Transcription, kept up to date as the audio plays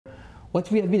What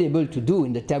we have been able to do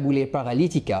in the tabulae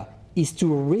paralytica is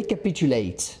to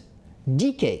recapitulate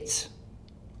decades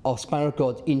of spinal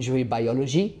cord injury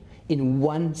biology in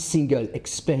one single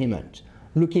experiment,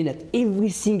 looking at every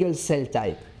single cell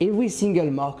type, every single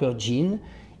marker gene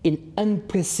in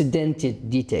unprecedented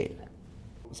detail.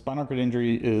 Spinal cord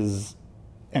injury is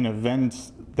an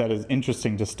event that is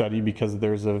interesting to study because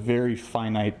there's a very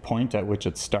finite point at which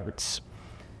it starts.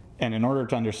 And in order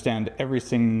to understand every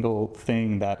single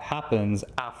thing that happens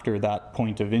after that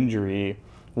point of injury,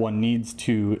 one needs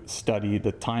to study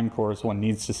the time course, one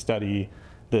needs to study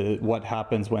what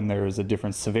happens when there is a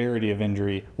different severity of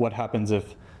injury, what happens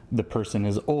if the person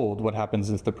is old, what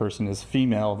happens if the person is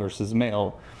female versus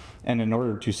male. And in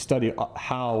order to study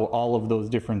how all of those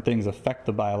different things affect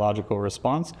the biological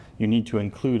response, you need to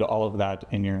include all of that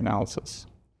in your analysis.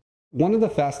 One of the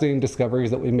fascinating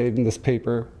discoveries that we made in this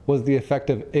paper was the effect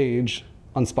of age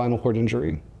on spinal cord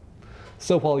injury.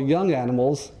 So while young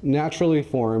animals naturally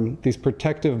form these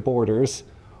protective borders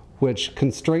which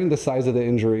constrain the size of the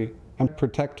injury and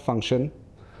protect function,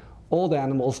 old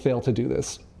animals fail to do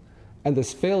this. And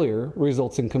this failure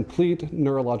results in complete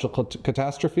neurological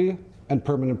catastrophe and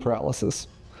permanent paralysis.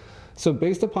 So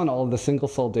based upon all of the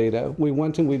single-cell data, we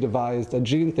went and we devised a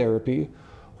gene therapy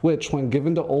which, when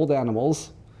given to old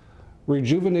animals,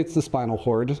 rejuvenates the spinal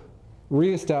cord,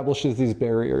 reestablishes these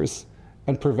barriers,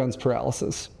 and prevents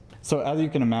paralysis. So as you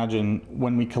can imagine,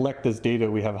 when we collect this data,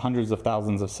 we have hundreds of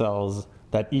thousands of cells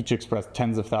that each express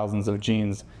tens of thousands of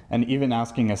genes, and even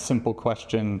asking a simple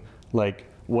question like,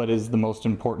 what is the most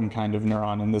important kind of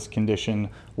neuron in this condition?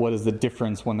 What is the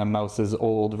difference when a mouse is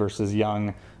old versus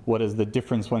young? What is the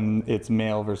difference when it's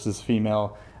male versus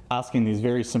female? Asking these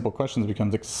very simple questions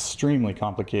becomes extremely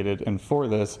complicated, and for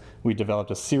this, we developed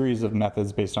a series of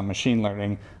methods based on machine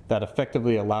learning that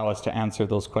effectively allow us to answer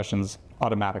those questions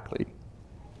automatically.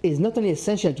 It's not only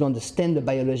essential to understand the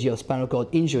biology of spinal cord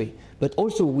injury, but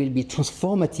also will be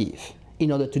transformative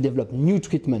in order to develop new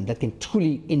treatment that can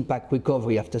truly impact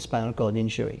recovery after spinal cord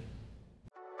injury.